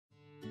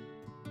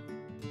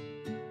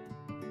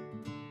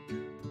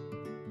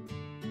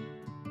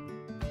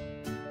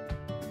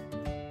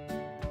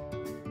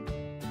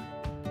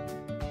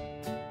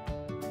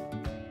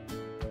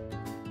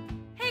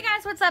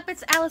guys, what's up?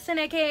 It's Allison,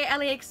 aka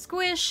LAX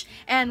Squish,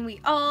 and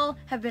we all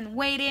have been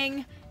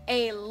waiting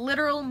a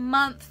literal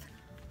month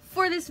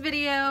for this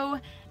video.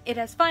 It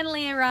has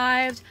finally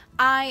arrived.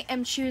 I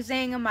am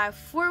choosing my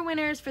 4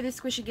 winners for this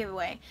squishy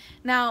giveaway.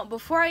 Now,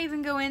 before I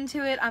even go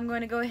into it, I'm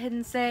going to go ahead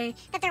and say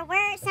that there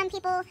were some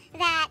people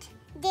that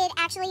did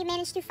actually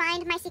manage to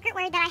find my secret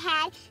word that I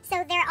had.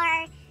 So there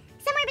are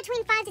somewhere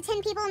between 5 to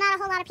 10 people, not a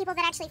whole lot of people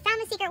that actually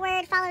found the secret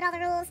word, followed all the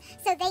rules.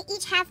 So they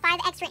each have 5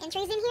 extra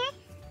entries in here.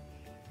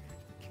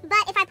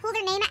 But if I pull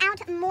their name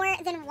out more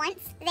than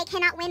once, they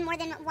cannot win more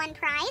than 1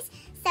 prize.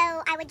 So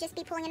I would just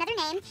be pulling another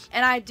name.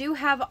 And I do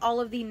have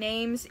all of the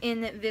names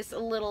in this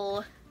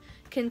little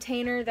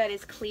container that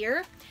is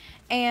clear.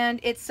 And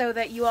it's so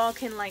that you all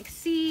can like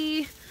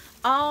see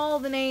all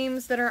the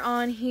names that are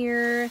on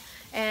here.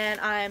 And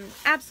I'm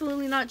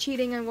absolutely not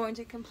cheating. I'm going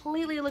to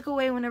completely look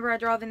away whenever I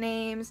draw the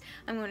names.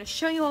 I'm going to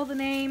show you all the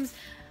names.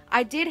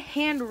 I did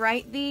hand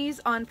write these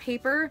on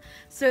paper,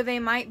 so they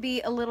might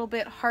be a little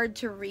bit hard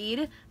to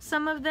read,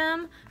 some of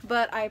them,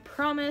 but I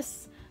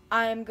promise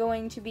I'm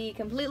going to be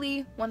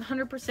completely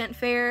 100%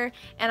 fair,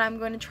 and I'm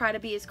going to try to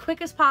be as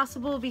quick as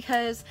possible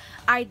because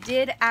I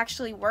did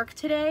actually work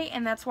today,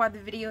 and that's why the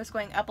video is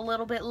going up a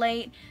little bit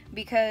late,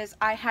 because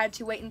I had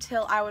to wait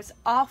until I was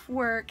off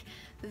work,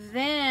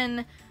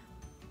 then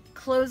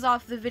close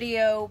off the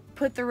video,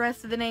 put the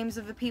rest of the names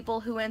of the people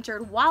who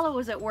entered while I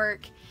was at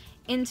work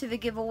into the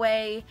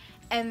giveaway,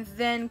 and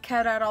then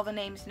cut out all the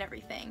names and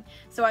everything.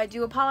 So I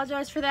do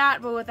apologize for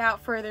that, but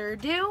without further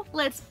ado,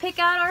 let's pick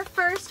out our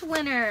first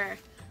winner.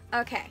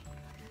 Okay,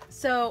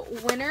 so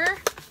winner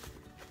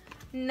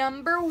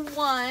number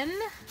 1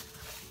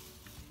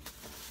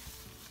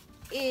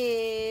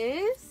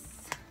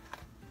 is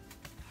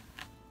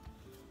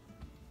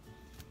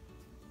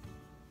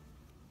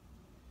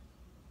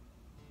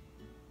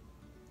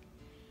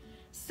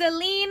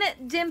Celine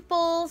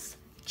Dimples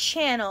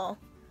Channel.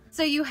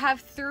 So you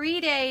have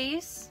 3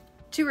 days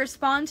to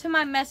respond to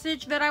my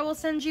message that I will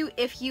send you.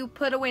 If you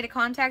put a way to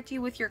contact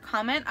you with your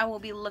comment, I will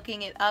be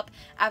looking it up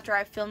after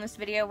I film this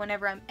video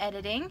whenever I'm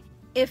editing.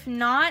 If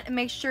not,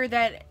 make sure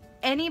that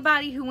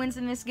anybody who wins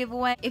in this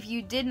giveaway, if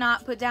you did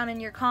not put down in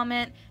your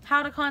comment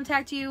how to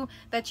contact you,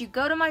 that you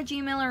go to my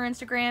Gmail or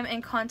Instagram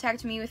and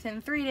contact me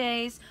within 3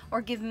 days,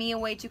 or give me a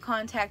way to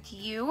contact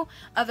you.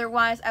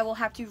 Otherwise, I will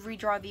have to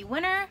redraw the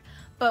winner.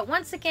 But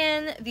once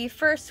again, the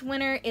first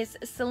winner is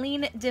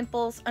Celine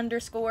Dimples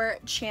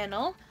 _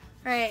 channel.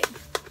 Alright,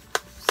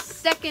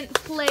 second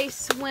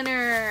place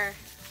winner.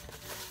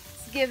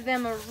 Let's give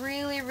them a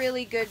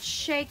really good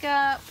shake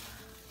up.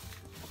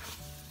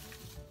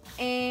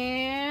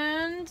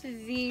 And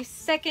the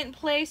second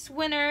place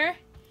winner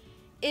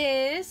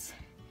is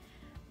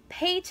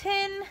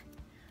Peyton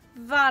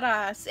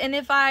Varas. And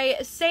if I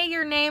say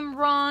your name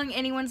wrong,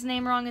 anyone's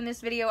name wrong in this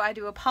video, I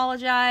do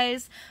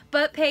apologize.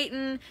 But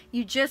Peyton,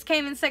 you just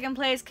came in second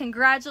place.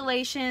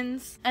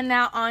 Congratulations. And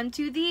now on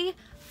to the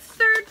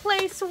third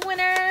place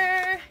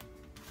winner.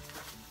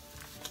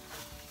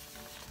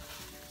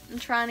 I'm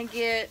trying to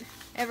get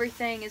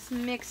everything as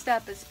mixed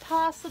up as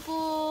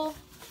possible.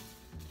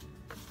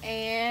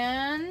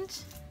 And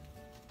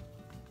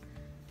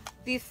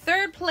the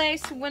third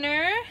place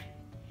winner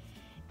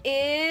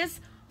is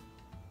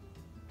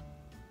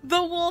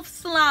the Wolf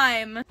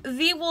Slime.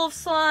 The Wolf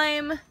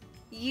Slime,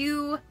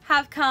 you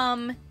have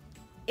come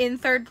in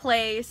third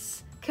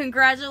place.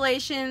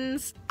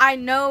 Congratulations. I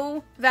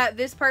know that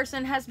this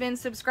person has been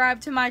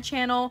subscribed to my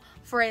channel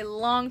for a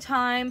long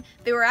time.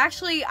 They were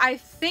actually,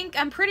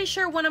 I'm pretty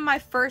sure one of my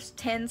first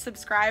 10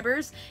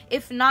 subscribers,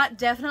 if not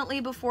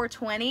definitely before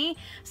 20.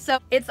 So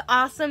it's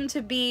awesome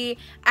to be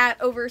at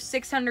over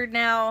 600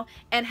 now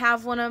and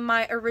have one of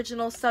my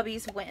original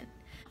subbies win.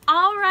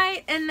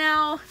 Alright, and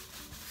now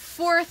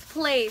 4th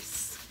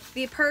place,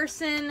 the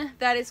person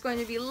that is going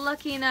to be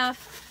lucky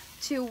enough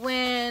to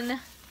win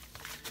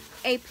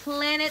a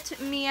Planet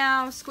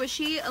Meow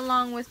squishy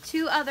along with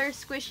 2 other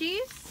squishies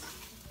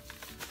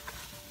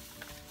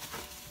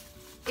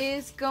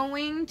is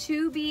going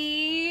to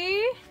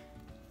be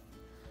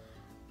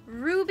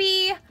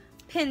Ruby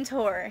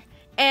Pintor.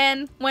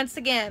 And once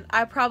again,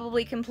 I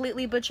probably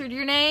completely butchered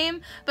your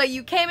name, but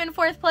you came in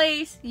 4th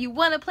place, you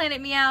won a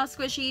Planet Meow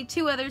squishy,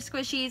 2 other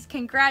squishies.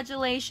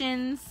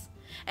 Congratulations.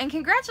 And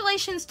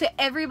congratulations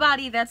to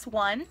everybody that's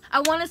won. I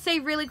want to say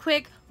really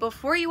quick,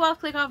 before you all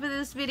click off of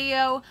this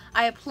video,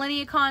 I have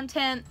plenty of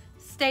content.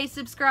 Stay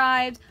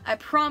subscribed. I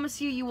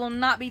promise you, you will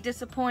not be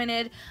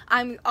disappointed.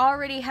 I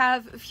already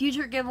have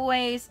future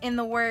giveaways in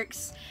the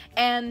works.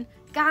 And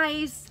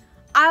guys,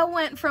 I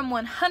went from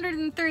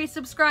 103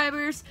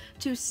 subscribers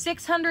to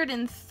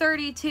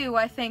 632,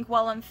 I think,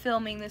 while I'm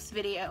filming this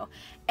video.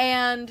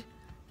 And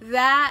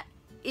that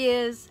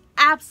is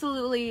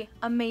absolutely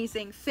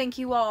amazing. Thank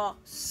you all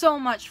so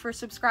much for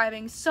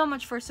subscribing, so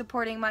much for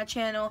supporting my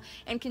channel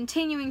and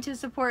continuing to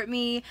support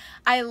me.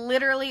 I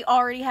literally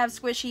already have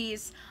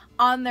squishies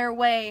on their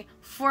way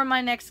for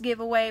my next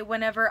giveaway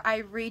whenever I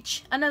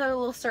reach another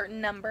little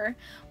certain number,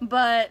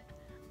 but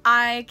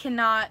I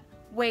cannot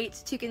wait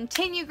to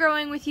continue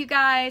growing with you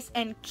guys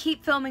and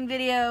keep filming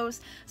videos,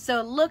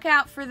 so look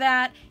out for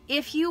that.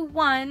 If you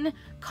won,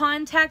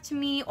 contact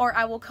me or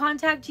I will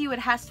contact you. It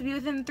has to be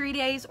within 3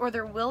 days or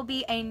there will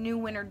be a new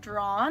winner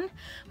drawn.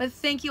 But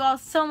thank you all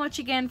so much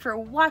again for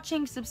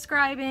watching,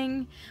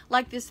 subscribing,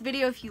 like this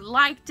video if you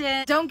liked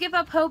it. Don't give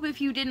up hope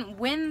if you didn't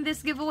win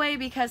this giveaway,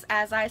 because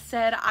as I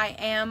said, I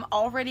am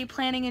already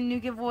planning a new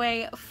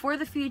giveaway for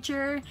the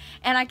future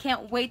and I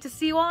can't wait to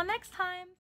see you all next time.